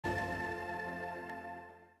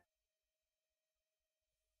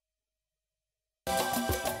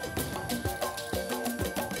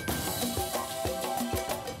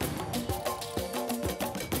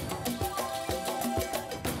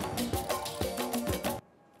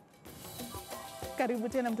Karibu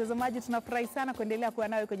tena mtazamaji, tunafurahi sana kuendelea kuwa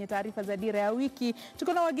nawe kwenye taarifa za Dira ya Wiki.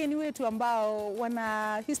 Tuko na wageni wetu ambao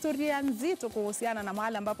wana historia nzito kuhusiana na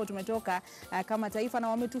mahali ambapo tumetoka kama taifa, na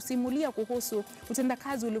wametusimulia kuhusu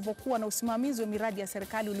utendakazi ulivyokuwa na usimamizi wa miradi ya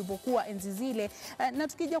serikali ulivyokuwa enzi zile. Na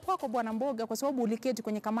tukija kwako Bwana Mboga, kwa sababu uliketi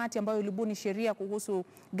kwenye kamati ambayo ilibuni sheria kuhusu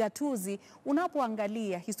gatuzi,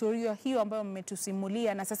 unapoangalia historia hiyo ambayo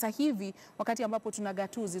mmetusimulia na sasa hivi wakati ambapo tuna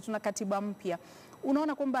gatuzi, tuna katiba mpya,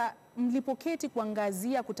 unaona kwamba mlipoketi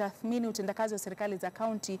kuangazia kutathmini utendakazi wa serikali za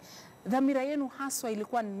kaunti, dhamira yenu haswa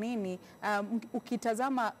ilikuwa nini?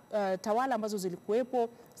 Ukitazama tawala ambazo zilikuwepo,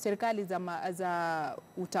 serikali za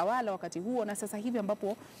utawala wakati huo na sasa hivi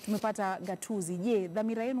ambapo tumepata gatuzi, je,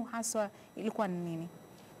 dhamira yenu haswa ilikuwa nini?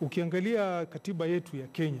 Ukiangalia katiba yetu ya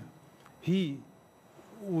Kenya, hii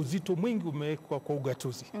uzito mwingi umewekwa kwa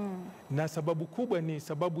ugatuzi. Na sababu kubwa ni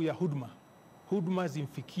sababu ya huduma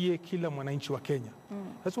zimfikie kila mwananchi wa Kenya.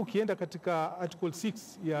 Sasa ukienda katika article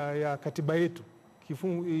 6 ya katiba yetu,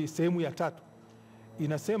 sehemu ya 3,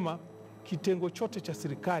 inasema kitengo chote cha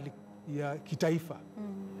serikali ya kitaifa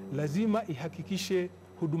lazima ihakikishe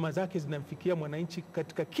huduma zake zinamfikia mwananchi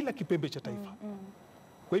katika kila kipembe cha taifa.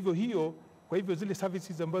 Kwa hivyo zile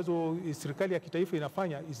services ambazo serikali ya kitaifa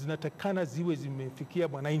inafanya zinatakana ziwe zimefikia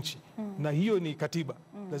mwananchi. Na hiyo ni katiba,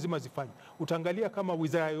 lazima zifanye. Utaangalia kama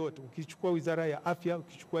wizara yote, ukichukua wizara ya afya,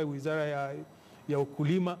 ukichukua wizara ya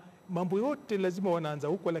ukulima, mambo yote lazima wanaanza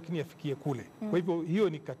huko lakini yafikie kule. Kwa hivyo hiyo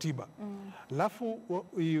ni katiba. Alafu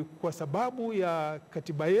kwa sababu ya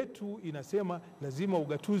katiba yetu inasema lazima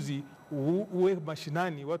ugatuzi uwe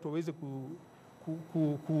mashinani, watu waweze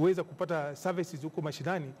kuweza kupata services huko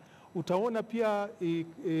mashinani. Utaona pia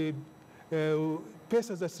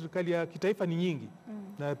pesa za serikali ya kitaifa ni nyingi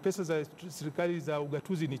na pesa za serikali za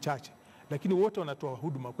ugatuzi ni chache, lakini wote wanatoa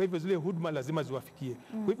huduma. Kwa hivyo zile huduma lazima ziwafikie.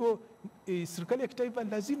 Kwa hivyo serikali ya kitaifa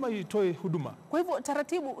lazima itoe huduma. Kwa hivyo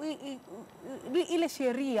taratibu ile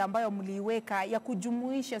sheria ambayo mliweka ya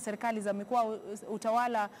kujumuisha serikali za mikoa,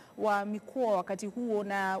 utawala wa mikoa wakati huo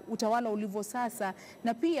na utawala ulivyo sasa,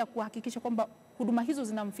 na pia kuhakikisha kwamba huduma hizo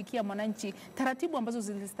zinamfikia mwananchi, taratibu ambazo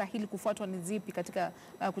zilistahili kufuatwa ni zipi katika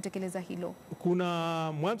kutekeleza hilo?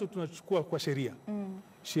 Kuna mwanzo tunachukua kwa sheria.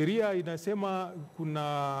 Sheria inasema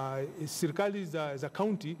kuna serikali za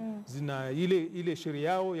kaunti zina ile sheria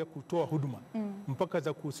yao ya kutoa huduma, mpaka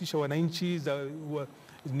za kuhusisha wananchi,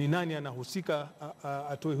 ni nani anahusika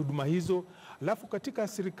atoe huduma hizo. Alafu katika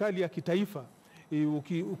serikali ya kitaifa,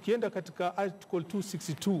 ukienda katika article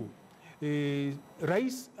 262,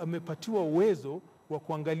 rais amepatiwa uwezo wa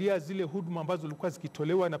kuangalia zile huduma ambazo zilikuwa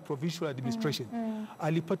zikitolewa na provincial administration.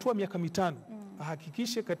 Alipatiwa miaka 5,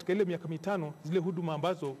 ahakikishe katika ile miaka 5 zile huduma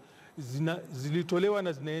ambazo zilitolewa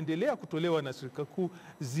na zinaendelea kutolewa na serikali kuu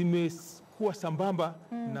zimekuwa sambamba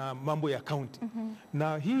na mambo ya kaunti.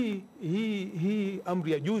 Na hii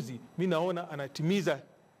amri ya juzi, mimi naona anatimiza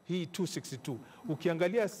hii 262.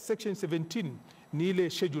 Ukiangalia section 17 ni ile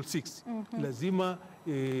schedule 6. Lazima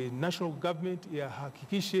national government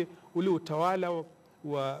yahakikishe ule utawala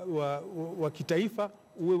wa kitaifa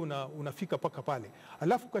uwe unafika paka pale.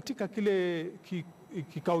 Alafu katika kile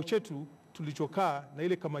kikao chetu tulichokaa na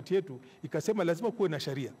ile kamati yetu ikasema lazima kuwe na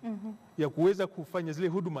sheria ya kuweza kufanya zile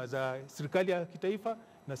huduma za serikali ya kitaifa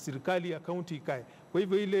na serikali ya kaunti ikae. Kwa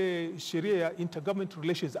hivyo ile sheria ya Intergovernment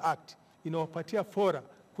Relations Act inawapatia fora,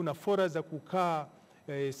 kuna fora za kukaa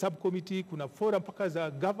subcommittee, kuna fora mpaka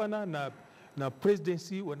za governor na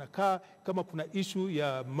presidency wanakaa kama kuna issue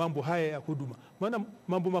ya mambo haya ya huduma. Maana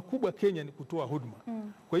mambo makubwa Kenya ni kutoa huduma.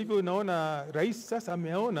 Kwa hivyo unaona rais sasa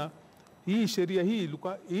ameona hii sheria hii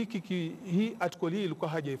article hii ilikuwa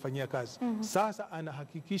hajaifanyia kazi. Sasa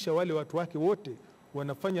anahakikisha wale watu wake wote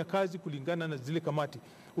wanafanya kazi kulingana na zile kamati.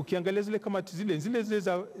 Ukiangalia zile kamati zile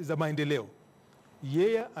za maendeleo,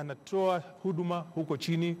 yeye anatoa huduma huko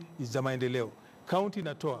chini za maendeleo, kaunti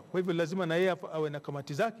inatoa. Kwa hivyo lazima na yeye awe na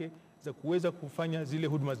kamati zake za kuweza kufanya zile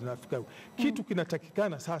huduma zinafika. Kitu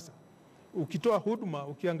kinatakikana sasa, ukitoa huduma,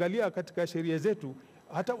 ukiangalia katika sheria zetu,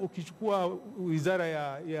 hata ukichukua wizara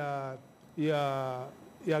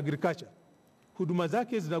ya agriculture, huduma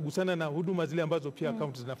zake zinagusana na huduma zile ambazo pia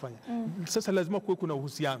kaunti zinafanya. Sasa lazima kuwe kuna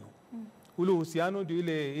uhusiano. Ule uhusiano ndio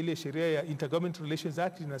ile sheria ya Intergovernment Relations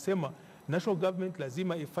Act inasema national government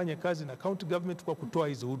lazima ifanye kazi na county government kwa kutoa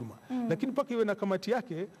hizo huduma. Lakini mpaka iwe na kamati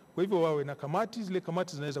yake. Kwa hivyo wawe na kamati, zile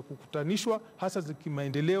kamati zinaweza kukutanishwa hasa za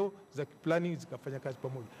kimaendeleo, za planning, zikafanya kazi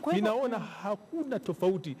pamoja. Ninaona hakuna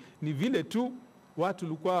tofauti, ni vile tu watu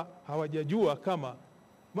walikuwa hawajajua kama,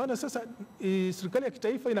 maana sasa serikali ya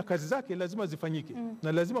kitaifa ina kazi zake lazima zifanyike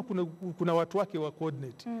na lazima kuna watu wake wa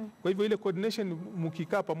coordinate. Kwa hivyo ile coordination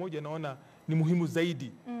mkikaa pamoja naona ni muhimu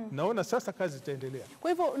zaidi. Naona sasa kazi itaendelea.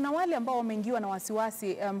 Kwa hivyo na wale ambao wameingiwa na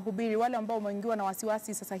wasiwasi, mhubiri, wale ambao wameingiwa na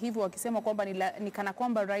wasiwasi sasa hivi wakisema kwamba ni kana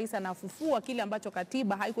kwamba rais anafufua kile ambacho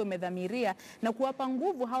katiba haikuwa imedhamiria na kuwapa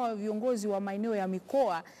nguvu hawa viongozi wa maeneo ya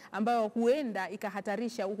mikoa ambayo huenda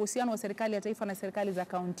ikahatarisha uhusiano wa serikali ya taifa na serikali za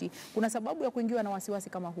kaunti. Kuna sababu ya kuingiwa na wasiwasi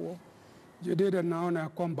kama huo? Jededa, naona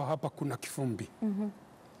kwamba hapa kuna kifumbi.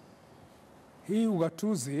 Hii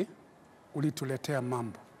ugatuzi ulituletea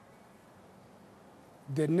mambo.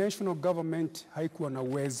 The national government haikuwa na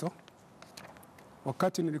uwezo.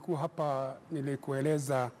 Wakati nilikuwa hapa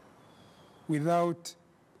nilikueleza, without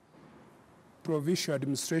provincial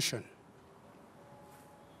administration,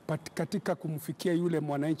 katika kumfikia yule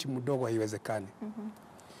mwananchi mdogo haiwezekani.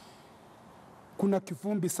 Kuna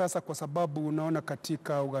kivumbi sasa kwa sababu unaona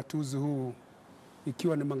katika ugatuzi huu,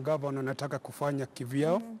 ikiwa ni magavana wanataka kufanya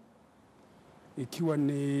kivyao, ikiwa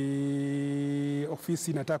ni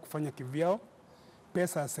ofisi inataka kufanya kivyao,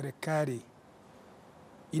 pesa ya serikali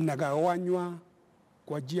inagawanywa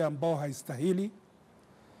kwa njia ambao haistahili.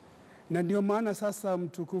 Na ndio maana sasa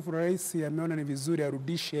mtukufu rais ameona ni vizuri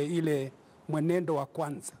arudishe ile mwenendo wa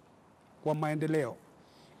kwanza kwa maendeleo,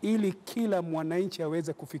 ili kila mwananchi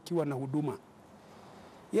aweze kufikiwa na huduma.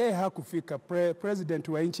 Yeye hakufika, president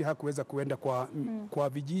wa nchi hakuweza kuenda kwa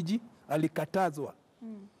vijiji, alikatazwa.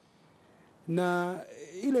 Na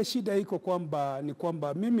ile shida iko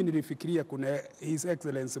kwamba mimi nilifikiria kuna His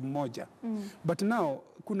Excellency mmoja, but now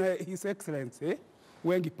kuna His Excellency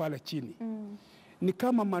wengi pale chini. Ni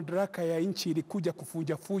kama madaraka ya nchi ilikuja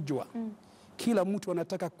kufujwa. Kila mtu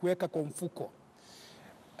anataka kuweka kwa mfuko.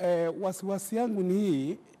 Wasiwasi yangu ni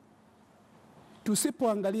hii,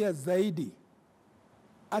 tusipoangalia zaidi,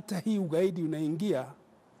 hata hii ugaidi unaingia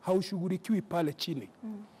haushughulikiwi pale chini.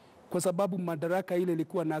 Kwa sababu madaraka ile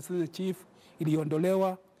ilikuwa na assistant chief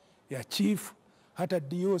iliondolewa, ya chief, hata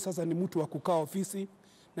DO sasa ni mtu wa kukaa ofisi.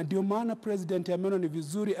 Na ndio maana president ameona ni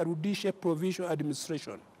vizuri arudishe provincial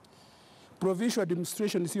administration. Provincial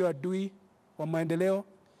administration sio adui wa maendeleo,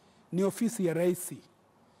 ni ofisi ya rais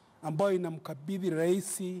ambayo inamkabidhi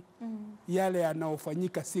rais yale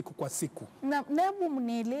yanayofanyika siku kwa siku. Na hebu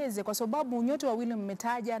mnieleze, kwa sababu nyote wawili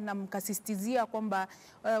mmetaja na mkasisitizia kwamba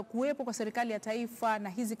kuwepo kwa serikali ya taifa na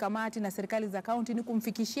hizi kamati na serikali za kaunti ni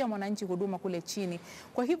kumfikishia mwananchi huduma kule chini.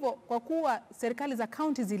 Kwa hivyo, kwa kuwa serikali za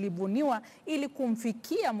kaunti zilibuniwa ili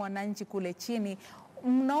kumfikia mwananchi kule chini,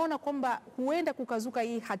 mnaona kwamba huenda kukazuka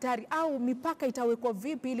hii hatari, au mipaka itawekwa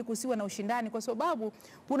vipi ili kusiwe na ushindani? Kwa sababu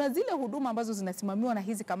kuna zile huduma ambazo zinasimamiwa na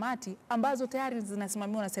hizi kamati ambazo tayari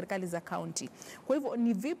zinasimamiwa na serikali za kaunti. Kwa hivyo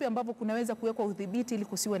ni vipi ambavyo kunaweza kuwekwa udhibiti ili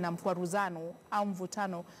kusiwe na mkwaruzano au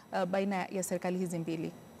mvutano baina ya serikali hizi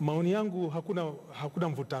mbili? Maoni yangu hakuna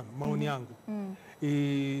mvutano. Maoni yangu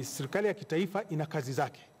serikali ya kitaifa ina kazi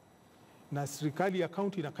zake na serikali ya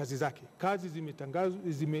kaunti ina kazi zake. Kazi zimetangazwa,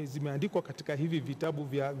 zimeandikwa katika hivi vitabu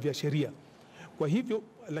vya sheria. Kwa hivyo,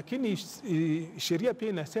 lakini sheria pia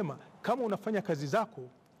inasema kama unafanya kazi zako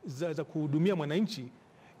za kuhudumia mwananchi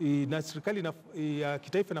na serikali ya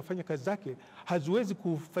kitaifa inafanya kazi zake, haziwezi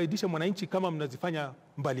kufaidisha mwananchi kama mnazifanya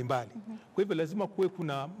mbalimbali. Kwa hivyo lazima kuwe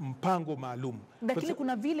kuna mpango maalum. Lakini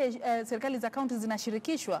kuna vile serikali za kaunti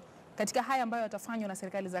zinashirikishwa katika haya ambayo yatafanywa na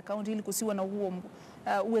serikali za kaunti ili kusiwe na huo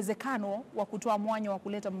uwezekano wa kutoa mwanya wa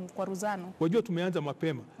kuleta mkwaruzano. Wajua, tumeanza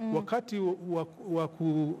mapema. Wakati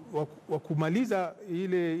wa kumaliza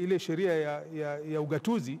ile sheria ya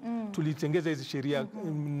ugatuzi, tulitengeza hizi sheria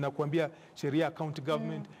na kuambia sheria ya county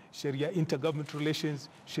government, sheria intergovernment relations,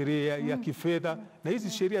 sheria ya kifedha, na hizi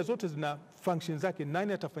sheria zote zina function zake,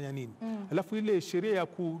 nani atafanya nini. Alafu ile sheria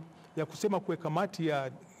ya kusema kuwe kamati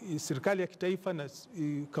ya serikali ya kitaifa na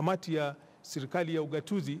kamati ya serikali ya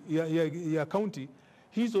ugatuzi ya county,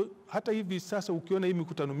 hizo hata hivi sasa ukiona hii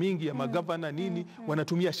mikutano mingi ya magavana nini,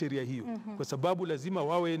 wanatumia sheria hiyo kwa sababu lazima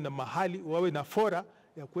wawe na mahali, wawe na fora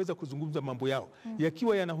ya kuweza kuzungumza mambo yao.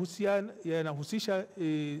 Yakiwa yanahusisha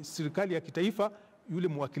serikali ya kitaifa, yule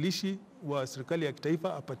mwakilishi wa serikali ya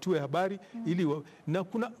kitaifa apatiwe habari na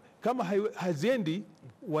kama haziendi,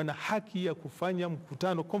 wana haki ya kufanya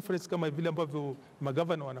mkutano, conference kama vile ambavyo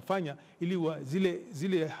magavana wanafanya, ili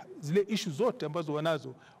zile issue zote ambazo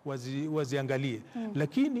wanazo waziangalie.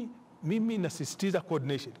 Lakini mimi nasisitiza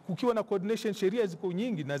coordination. Kukiwa na coordination, sheria ziko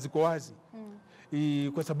nyingi na ziko wazi.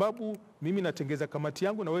 Kwa sababu mimi natengeza kamati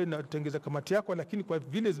yangu na wewe natengeza kamati yako, lakini kwa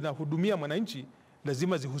vile zinahudumia mwananchi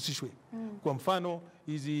lazima zihusishwe. Kwa mfano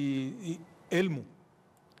hizi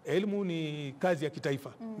elimu ni kazi ya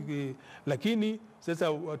kitaifa. Lakini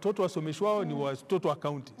sasa watoto wasomeshwao ni watoto wa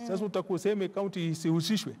kaunti. Sasa utakuseme kaunti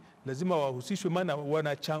isihusishwe, lazima wahusishwe, maana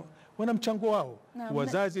wana mchango wao.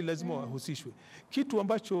 Wazazi lazima wahusishwe. Kitu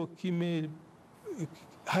ambacho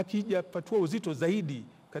hakijapatiwa uzito zaidi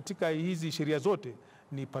katika hizi sheria zote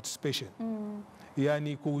ni participation.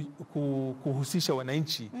 Yani kuhusisha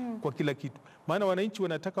wananchi kwa kila kitu. Maana wananchi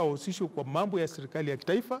wanataka wahusishwe kwa mambo ya serikali ya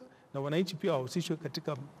kitaifa, na wananchi pia wahusishwe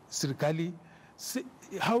katika serikali.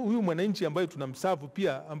 Huyu mwananchi ambaye tunamsavu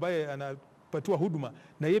pia, ambaye anapatiwa huduma,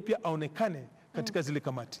 na yeye pia aonekane katika zile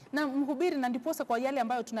kamati. Na mhubiri, na ndiposa kwa yale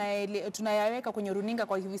ambayo tunayaweka kwenye runinga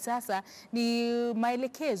kwa hivi sasa ni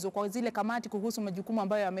maelekezo kwa zile kamati kuhusu majukumu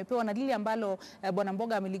ambayo yamepewa, na lile ambalo Bwana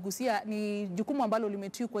Mboga ameligusia ni jukumu ambalo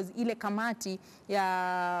limetwikwa ile kamati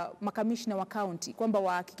ya makamishna wa kaunti, kwamba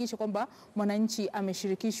wahakikishe kwamba mwananchi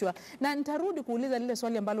ameshirikishwa. Na nitarudi kuuliza lile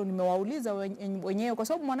swali ambalo nimewauliza wenyewe, kwa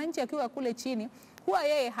sababu mwananchi akiwa kule chini huwa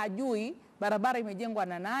yeye hajui barabara imejengwa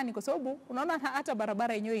na nani, kwa sababu unaona hata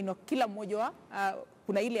barabara yenyewe ina kila mmoja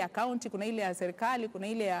kuna ile ya kaunti, kuna ile ya serikali, kuna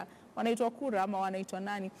ile ya wanaitwa kura ama wanaitwa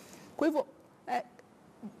nani. Kwa hivyo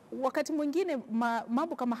wakati mwingine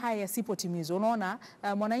mambo kama haya yasipotimizwa, unaona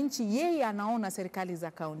mwananchi yeye anaona serikali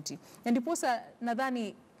za kaunti. Na ndiposa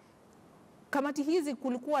nadhani kamati hizi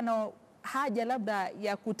kulikuwa na haja labda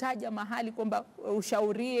ya kutaja mahali kwamba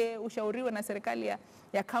ushauriwe na serikali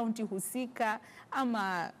ya kaunti husika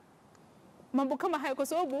ama mambo kama hayo, kwa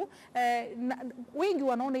sababu wengi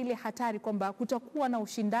wanaona ile hatari kwamba kutakuwa na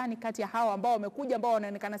ushindani kati ya hawa ambao wamekuja, ambao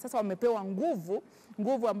wanaonekana sasa wamepewa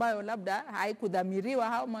nguvu ambayo labda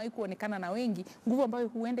haikudhamiriwa au haikuonekana na wengi, nguvu ambayo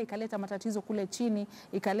huenda ikaleta matatizo kule chini,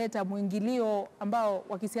 ikaleta mwingilio ambao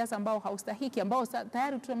wa kisiasa ambao haustahiki, ambao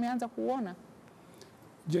tayari tumeanza kuona.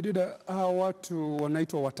 Jadida, hawa watu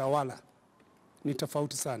wanaitwa watawala ni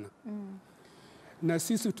tofauti sana. Na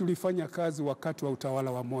sisi tulifanya kazi wakati wa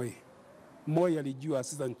utawala wa Moi. Moi alijua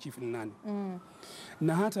assistant chief ni nani.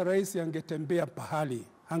 Na hata rais angetembea pahali,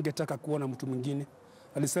 angetaka kuona mtu mwingine.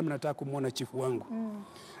 Alisema nataka kumuona chief wangu.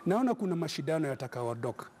 Naona kuna mashindano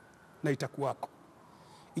yatakayoondoka na itakuwako.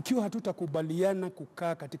 Ikiwa hatutakubaliana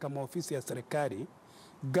kukaa katika maofisi ya serikali,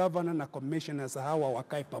 governor na commissioners hawa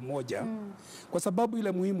wakae pamoja, kwa sababu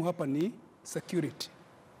ile muhimu hapa ni security.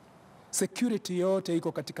 Security yote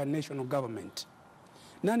iko katika national government.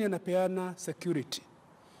 Nani anapeana security?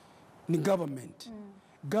 Ni government.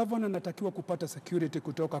 Governor anatakiwa kupata security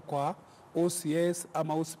kutoka kwa OCS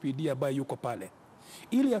ama OCPD ambaye yuko pale,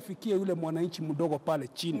 ili afikie yule mwananchi mdogo pale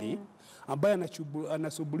chini ambaye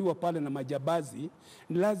anasubuliwa pale na majambazi.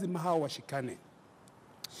 Ni lazima hao washikane.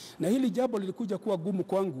 Na hili jambo lilikuja kuwa gumu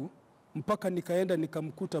kwangu mpaka nikaenda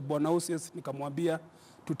nikamkuta bwana OCS, nikamwambia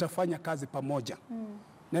tutafanya kazi pamoja.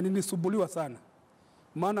 Na nilisubuliwa sana.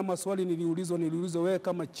 Maana maswali niliulizwa, wewe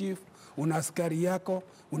kama chief una askari yako,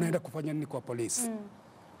 unaenda kufanya nini kwa polisi?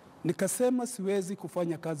 Nikasema siwezi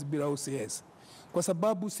kufanya kazi bila OCS, kwa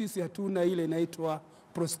sababu sisi hatuna ile inaitwa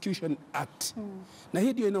Prosecution Act. Na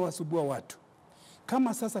hii ndio inawasubua watu.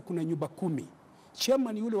 Kama sasa kuna nyumba 10,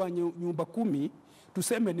 chairman yule wa nyumba 10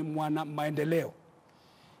 tuseme ni mwana maendeleo,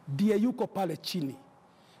 ndiye yuko pale chini,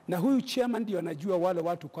 na huyu chairman ndio anajua wale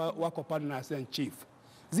watu wako pale na assistant chief.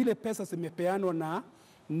 Zile pesa zimepeanwa na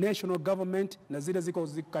national government na zile ziko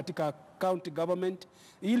katika county government,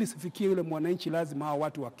 ili sifikie yule mwananchi lazima hao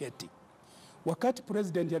watu waketi. Wakati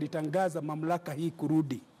president alitangaza mamlaka hii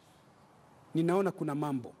kurudi, ninaona kuna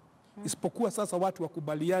mambo. Isipokuwa sasa watu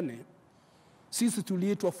wakubaliane, sisi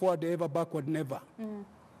tuliitwa forward ever, backward never.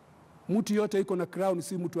 Mtu yote iko na crown,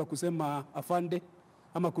 si mtu wa kusema afande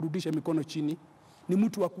ama kurudisha mikono chini. Ni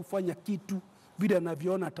mtu wa kufanya kitu vile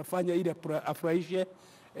anavyoona atafanya ili afurahishe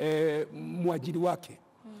mwajiri wake.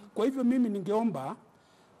 Kwa hivyo mimi ningeomba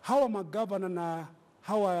hawa magavana na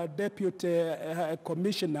hawa deputy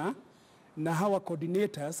commissioner na hawa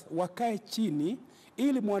coordinators wakae chini,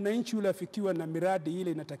 ili mwananchi yule afikiwe na miradi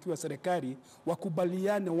ile inatakiwa serikali,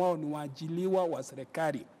 wakubaliane wao ni waajiliwa wa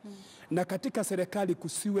serikali. Na katika serikali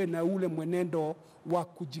kusiwe na ule mwenendo wa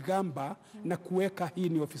kujigamba na kuweka hii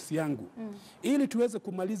ni ofisi yangu. Ili tuweze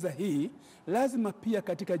kumaliza hii, lazima pia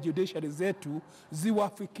katika judiciary zetu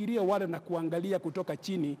ziwafikirie wale na kuangalia kutoka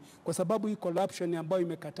chini, kwa sababu hii corruption ambayo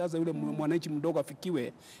imekataza yule mwananchi mdogo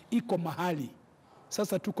afikiwe iko mahali.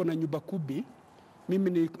 Sasa tuko na nyumba 10.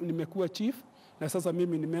 Mimi nimekuwa chief na sasa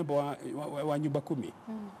mimi ni member wa nyumba 10.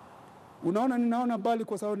 Unaona, ninaona bali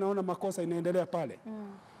kwa sababu naona makosa inaendelea pale.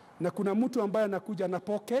 Na kuna mtu ambaye anakuja na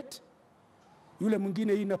pocket, yule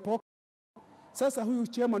mwingine ina pocket. Sasa huyu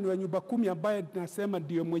chairman wa nyumba 10 ambaye nasema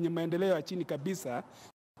ndio mwenye maendeleo ya chini kabisa,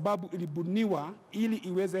 sababu ilibuniwa ili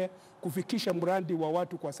iweze kufikisha mradi wa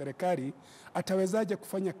watu kwa serikali, atawezaje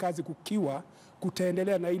kufanya kazi kukiwa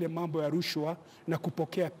kutaendelea na ile mambo ya rushwa na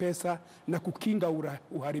kupokea pesa na kukinga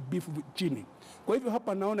uharibifu chini? Kwa hivyo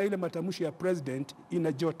hapa naona ile matamshi ya president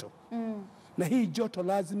ina joto. Na hii joto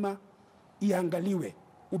lazima iangaliwe.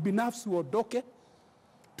 Ubinafsi uondoke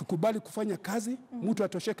tukubali kufanya kazi, mtu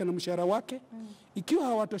atosheke na mshahara wake. Ikiwa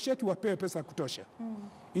hawatosheki wapewe pesa ya kutosha.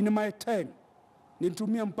 In my time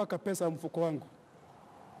nilitumia mpaka pesa ya mfuko wangu.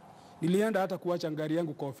 Nilienda hata kuacha gari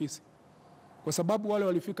yangu kwa ofisi, kwa sababu wale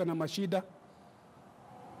walifika na mashida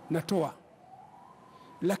natoa.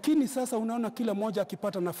 Lakini sasa unaona kila mmoja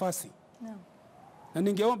akipata nafasi. Na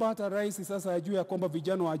ningeomba hata rais sasa ajue ya kwamba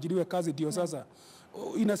vijana waajiriwe kazi, ndio sasa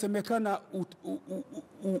inasemekana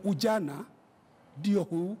ujana ndio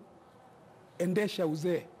huendesha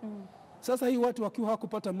uzee. Sasa hii watu wakiwa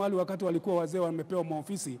hakupata mali wakati walikuwa wazee wamepewa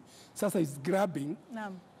maofisi, sasa is grabbing.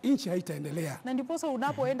 Nchi haitaendelea. Na ndiposa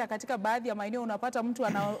unapoenda katika baadhi ya maeneo unapata mtu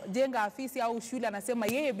anajenga afisi au shule anasema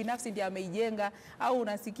yeye binafsi ndiye ameijenga, au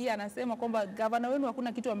unasikia anasema kwamba gavana wenu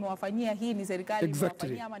hakuna kitu amewafanyia, hii ni serikali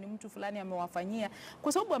imewafanyia ama ni mtu fulani amewafanyia,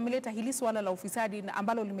 kwa sababu ameleta hili swala la ufisadi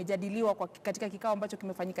ambalo limejadiliwa katika kikao ambacho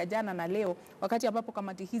kimefanyika jana na leo, wakati ambapo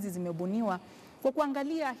kamati hizi zimebuniwa kwa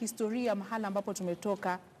kuangalia historia mahala ambapo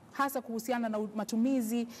tumetoka, hasa kuhusiana na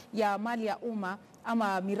matumizi ya mali ya umma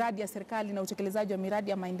ama miradi ya serikali na utekelezaji wa miradi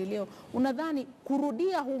ya maendeleo. Unadhani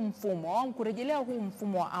kurudia huu mfumo au kurejelea huu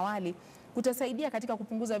mfumo wa awali kutasaidia katika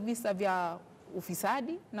kupunguza visa vya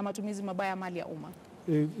ufisadi na matumizi mabaya ya mali ya umma?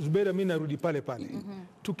 Zubeda, mimi narudi pale pale.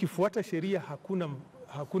 Tukifuata sheria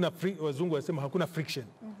hakuna wazungu wasema hakuna friction.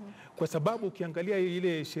 Kwa sababu ukiangalia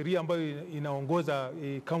ile sheria ambayo inaongoza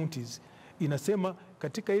counties inasema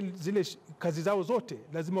katika zile kazi zao zote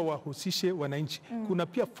lazima wahusishe wananchi. Kuna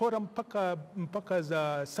pia forum mpaka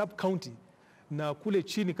za sub county na kule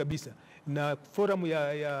chini kabisa, na forum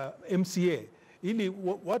ya MCA, ili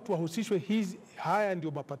watu wahusishwe. Haya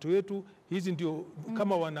ndio mapato yetu, hizi ndio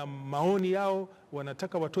kama wana maoni yao,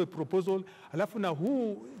 wanataka watoe proposal, alafu na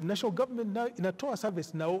huu national government inatoa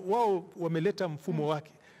service na wao wameleta mfumo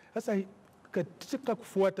wake. Sasa katika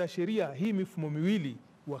kufuata sheria hii mifumo miwili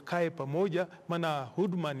wakae pamoja, maana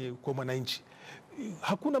huduma ni kwa mwananchi.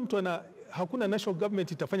 Hakuna national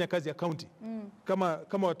government itafanya kazi ya county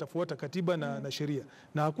kama watafuata katiba na sheria,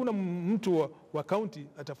 na hakuna mtu wa county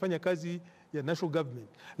atafanya kazi ya national government.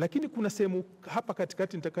 Lakini kuna sehemu hapa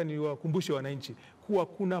katikati nitaka niwakumbushe wananchi kuwa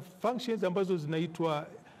kuna functions ambazo zinaitwa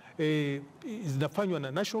zinafanywa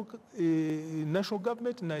na national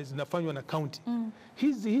government na zinafanywa na county.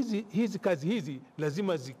 Hizi kazi hizi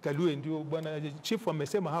lazima zikaliwe. Ndio bwana chief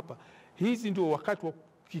amesema hapa, hizi ndio wakati wa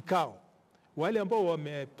kikao, wale ambao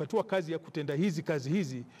wamepatiwa kazi ya kutenda kazi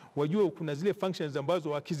hizi wajue kuna zile functions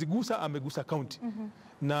ambazo wakizigusa amegusa county,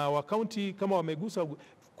 na wa county kama wamegusa.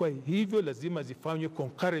 Kwa hivyo lazima zifanywe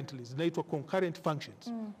concurrently, zinaitwa concurrent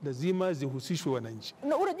functions. Lazima zihusishwe wananchi.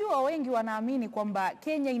 Na unajua wengi wanaamini kwamba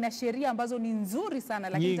Kenya ina sheria ambazo ni nzuri sana,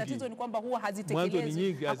 lakini tatizo ni kwamba huwa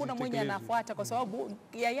hazitekelezwi. Hakuna mwenye anafuata kwa sababu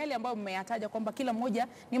ya yale ambayo mmeyataja kwamba kila mmoja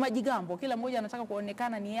ni majigambo, kila mmoja anataka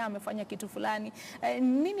kuonekana ni yeye amefanya kitu fulani.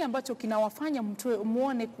 Nini ambacho kinawafanya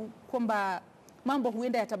muone kwamba mambo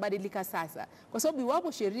huenda yatabadilika sasa? Kwa sababu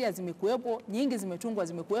iwapo sheria zimekuwepo, nyingi zimetungwa,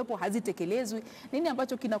 zimekuwepo, hazitekelezwi, nini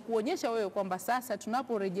ambacho kinakuonyesha wewe kwamba sasa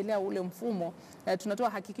tunaporejelea ule mfumo tunatoa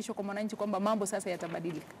hakikisho kwa mwananchi kwamba mambo sasa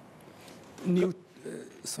yatabadilika?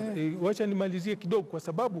 Wacha nimalizie kidogo, kwa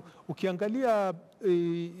sababu ukiangalia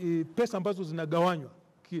pesa ambazo zinagawanywa,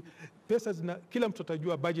 kila mtu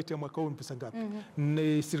atajua budget ya mwaka huu ni pesa ngapi.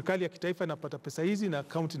 Serikali ya kitaifa inapata pesa hizi na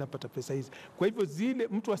county inapata pesa hizi. Kwa hivyo zile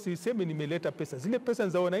mtu asiseme nimeleta pesa, zile pesa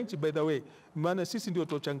za wananchi, by the way, maana sisi ndio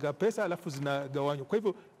tuchanga pesa alafu zinagawanywa. Kwa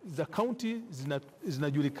hivyo za county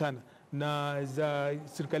zinajulikana na za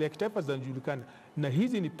serikali ya kitaifa zinajulikana, na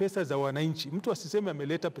hizi ni pesa za wananchi. Mtu asiseme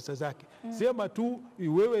ameleta pesa zake. Sema tu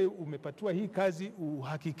wewe umepatiwa hii kazi,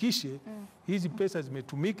 uhakikishe hizi pesa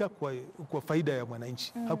zimetumika kwa faida ya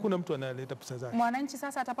mwananchi. Hakuna mtu analeta pesa zake. Mwananchi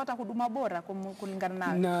sasa atapata huduma bora kulingana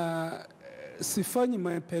nayo. Na sifanyi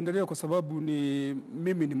mapendeleo kwa sababu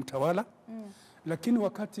mimi ni mtawala, lakini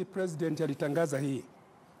wakati president alitangaza hii,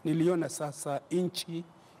 niliona sasa nchi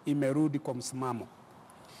imerudi kwa msimamo,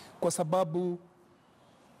 kwa sababu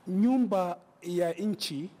nyumba ya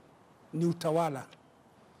nchi ni utawala.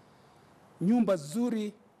 Nyumba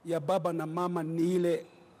zuri ya baba na mama ni ile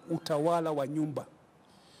utawala wa nyumba.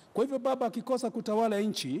 Kwa hivyo baba akikosa kutawala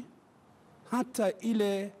nchi, hata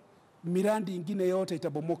ile miradi ingine yote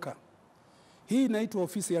itabomoka. Hii inaitwa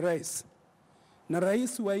ofisi ya rais, na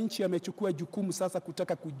rais wa nchi amechukua jukumu sasa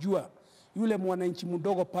kutaka kujua yule mwananchi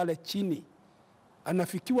mdogo pale chini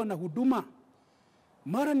anafikiwa na huduma.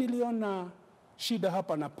 Mara niliona shida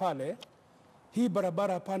hapa na pale, hii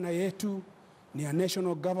barabara hapana yetu, ni ya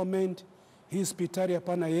national government, hii hospitali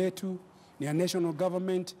hapana yetu, ni ya national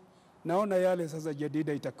government. Naona yale sasa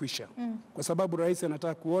jadida itakwisha, kwa sababu rais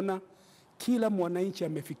anataka kuona kila mwananchi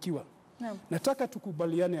amefikiwa. Nataka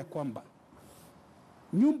tukubaliane ya kwamba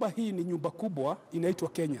Nyumba hii ni nyumba kubwa, inaitwa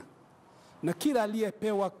Kenya, na kila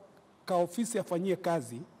aliyepewa ka ofisi afanyie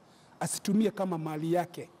kazi asitumie kama mali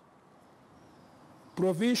yake.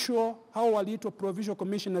 Provincial, hao waliitwa provincial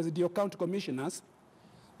commissioners, ndio county commissioners,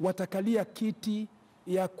 watakalia kiti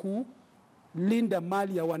ya kulinda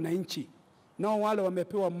mali ya wananchi. Nao wale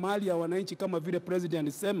wamepewa mali ya wananchi kama vile president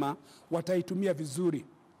alisema wataitumia vizuri.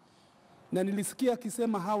 Na nilisikia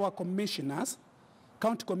akisema hawa commissioners,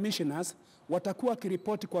 county commissioners, watakuwa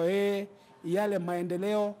kiripoti kwa yeye yale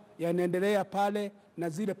maendeleo yanaendelea pale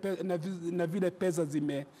na vile pesa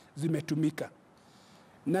zimetumika.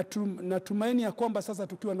 Natumaini ya kwamba sasa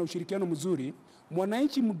tukiwa na ushirikiano mzuri,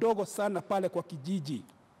 mwananchi mdogo sana pale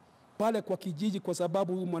kwa kijiji, kwa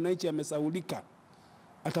sababu huyu mwananchi amesaulika,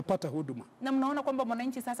 atapata huduma. Na mnaona kwamba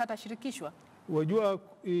mwananchi sasa atashirikishwa? Wajua,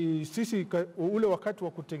 sisi ule wakati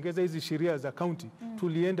wa kutengeza hizi sheria za county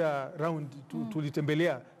tulienda round,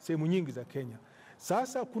 tulitembelea sehemu nyingi za Kenya.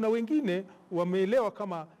 Sasa kuna wengine wameelewa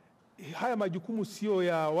kama haya majukumu sio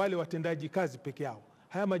ya wale watendaji kazi peke yao.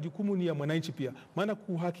 Haya majukumu ni ya mwananchi pia. Maana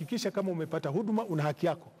kuhakikisha kama umepata huduma, una haki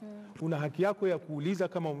yako. Una haki yako ya kuuliza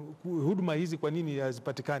kama huduma hizi kwa nini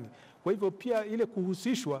hazipatikani. Kwa hivyo pia ile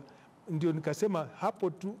kuhusishwa, ndio nikasema hapo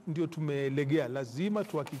tu ndio tumelegea. Lazima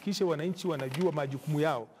tuhakikishe wananchi wanajua majukumu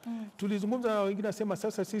yao. Tulizungumza na wengine nasema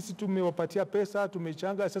sasa sisi tumewapatia pesa,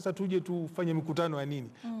 tumechanga, sasa tuje tufanye mikutano ya nini.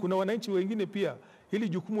 Kuna wananchi wengine pia hili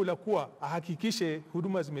jukumu la kuwa ahakikishe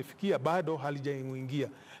huduma zimefikia bado halijaingia.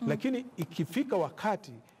 Lakini ikifika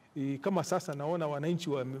wakati kama sasa naona wananchi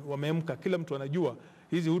wameamka, kila mtu anajua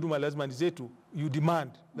hizi huduma lazima ni zetu, you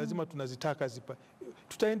demand, lazima tunazitaka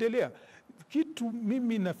tutaendelea. Kitu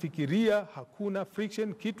mimi nafikiria hakuna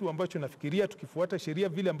friction. Kitu ambacho nafikiria tukifuata sheria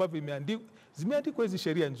vile ambavyo zimeandikwa hizi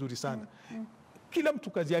sheria nzuri sana. Kila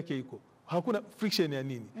mtu kazi yake iko, hakuna friction ya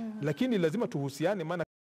nini. Lakini lazima tuhusiane, maana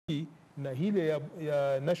hii na hile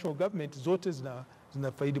ya national government zote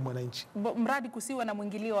zinafaidi mwananchi. Mradi kusiwa na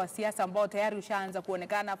mwingilio wa siasa ambao tayari ushaanza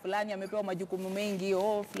kuonekana, fulani amepewa majukumu mengi,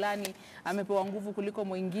 fulani amepewa nguvu kuliko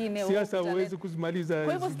mwingine. Siasa huwezi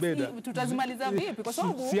kuzimaliza Zubeda. Tutazimaliza vipi? Kwa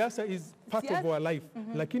sababu siasa is part of our life.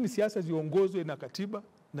 Lakini siasa ziongozwe na katiba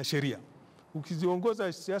na sheria.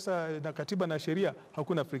 Ukiziongoza siasa na katiba na sheria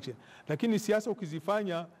hakuna friction. Lakini siasa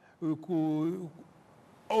ukizifanya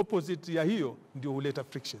opposite ya hiyo ndio huleta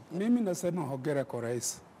friction. Mimi nasema hongera kwa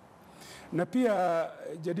rais. Na pia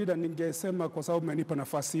Jadida, ningesema kwa sababu umenipa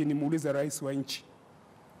nafasi hii nimuulize rais wa nchi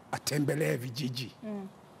atembelee vijiji.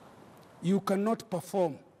 You cannot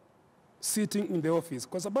perform sitting in the office,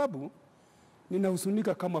 kwa sababu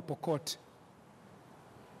ninahuzunika kama Pokot.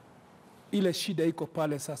 Ile shida iko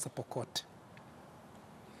pale sasa Pokot.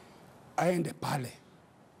 Aende pale,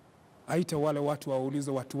 aite wale watu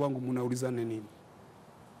waulize, watu wangu mnaulizana nini?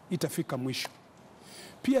 Itafika mwisho.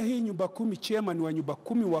 Pia hii nyumba 10, chairman wa nyumba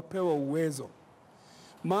 10 wapewa uwezo.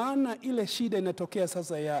 Maana ile shida inatokea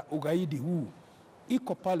sasa ya ugaidi huu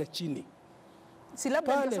iko pale chini. Si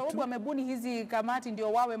labda kwa sababu amebuni hizi kamati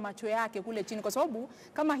ndio wawe macho yake kule chini, kwa sababu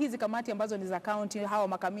kama hizi kamati ambazo ni za county, hawa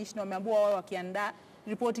makamishna wameambiwa wao wakiandaa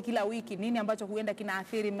ripoti kila wiki, nini ambacho huenda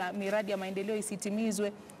kinaathiri miradi ya maendeleo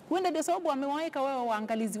isitimizwe. Huenda ndio sababu wamewaweka wao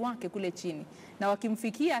waangalizi wake kule chini, na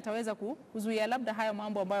wakimfikia ataweza kuzuia labda haya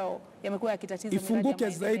mambo ambayo yamekuwa yakitatiza miradi ya ifunguke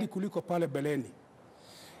zaidi kuliko pale beleni.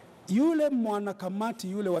 Yule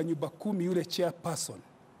mwanakamati yule wa nyumba 10, yule chairperson,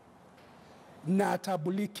 na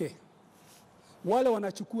atabulike. Wale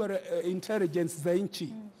wanachukua intelligence za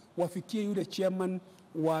nchi wafikie yule chairman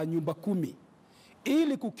wa nyumba 10,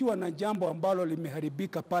 ili kukiwa na jambo ambalo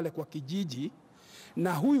limeharibika pale kwa kijiji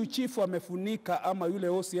na huyu chifu amefunika ama yule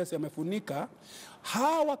OCS amefunika,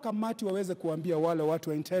 hawa kamati waweze kuambia wale watu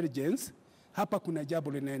wa intelligence, hapa kuna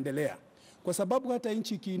jambo linaendelea. Kwa sababu hata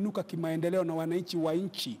nchi ikiinuka kimaendeleo na wananchi wa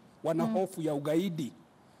nchi wana hofu ya ugaidi,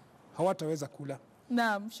 hawataweza kula.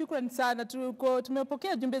 Naam, shukrani sana.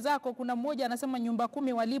 Tumepokea jumbe zako. Kuna mmoja anasema nyumba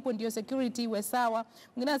 10 walipo ndio security iwe sawa.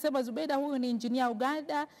 Mwingine anasema Zubeda, huyu ni engineer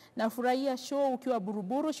Uganda, na furahia show ukiwa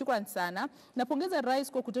Buruburu. Shukrani sana. Napongeza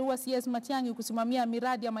rais kwa kuteua CS Matiang'i kusimamia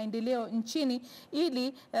miradi ya maendeleo nchini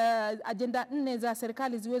ili agenda 4 za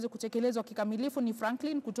serikali ziweze kutekelezwa kikamilifu. Ni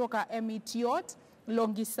Franklin kutoka Emitiot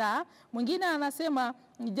Longisa. Mwingine anasema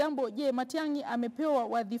jambo, je, Matiang'i amepewa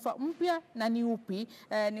wadhifa mpya na ni upi?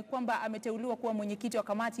 Ni kwamba ameteuliwa kuwa mwenyekiti wa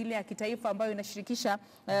kamati ile ya kitaifa ambayo inashirikisha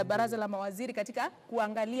baraza la mawaziri katika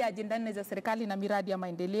kuangalia agenda 4 za serikali na miradi ya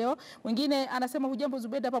maendeleo. Mwingine anasema hujambo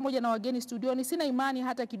Zubeda pamoja na wageni studioni, sina imani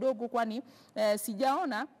hata kidogo, kwani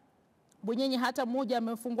sijaona Bunyenye hata mmoja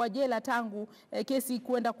amefungwa jela tangu kesi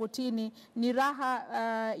kuenda kotini. Ni raha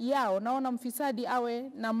yao, naona mfisadi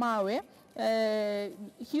awe na mawe.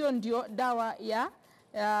 Hiyo ndio dawa ya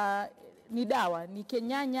ni dawa, ni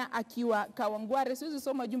Kenyanya akiwa Kawangware. Siwezi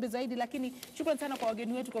soma jumbe zaidi, lakini shukrani sana kwa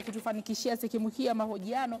wageni wetu kwa kutufanikishia sehemu hii ya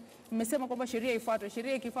mahojiano. Mmesema kwamba sheria ifuatwe.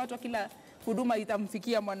 Sheria ikifuatwa kila huduma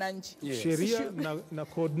itamfikia mwananchi. Sheria na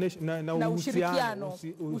coordination na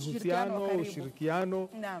uhusiano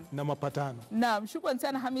na mapatano. Naam, shukrani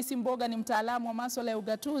sana. Hamisi Mboga ni mtaalamu wa masuala ya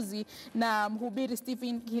ugatuzi, na mhubiri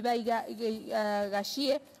Stephen Hidai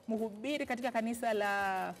Gashie, mhubiri katika kanisa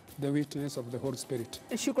la The Witness of the Holy Spirit.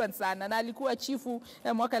 Shukrani sana, na alikuwa chifu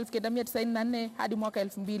mwaka 1994 hadi mwaka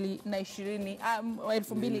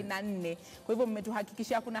 2004. Kwa hivyo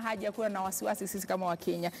mmetuhakikishia hakuna haja ya kuwa na wasiwasi sisi kama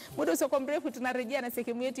Wakenya. Muda usio mrefu tunarejea na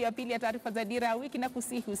sehemu yetu ya pili ya taarifa za Dira ya Wiki, na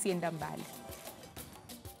kusihi usienda mbali.